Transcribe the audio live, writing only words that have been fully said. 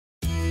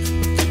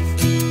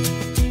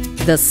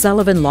The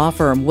Sullivan Law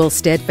Firm will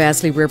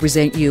steadfastly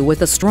represent you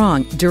with a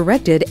strong,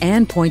 directed,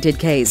 and pointed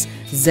case,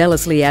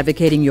 zealously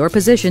advocating your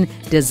position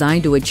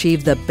designed to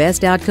achieve the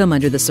best outcome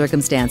under the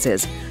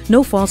circumstances.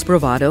 No false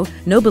bravado,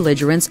 no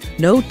belligerence,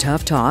 no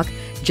tough talk,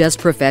 just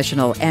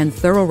professional and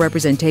thorough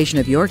representation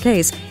of your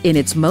case in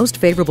its most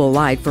favorable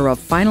light for a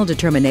final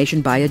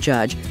determination by a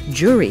judge,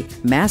 jury,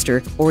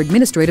 master, or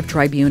administrative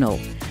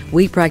tribunal.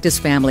 We practice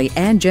family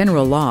and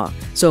general law,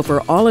 so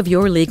for all of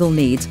your legal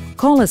needs,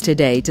 call us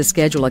today to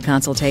schedule a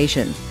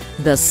consultation.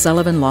 The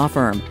Sullivan Law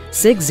Firm,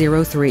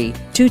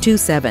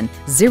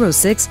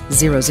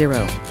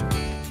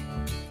 603-227-0600.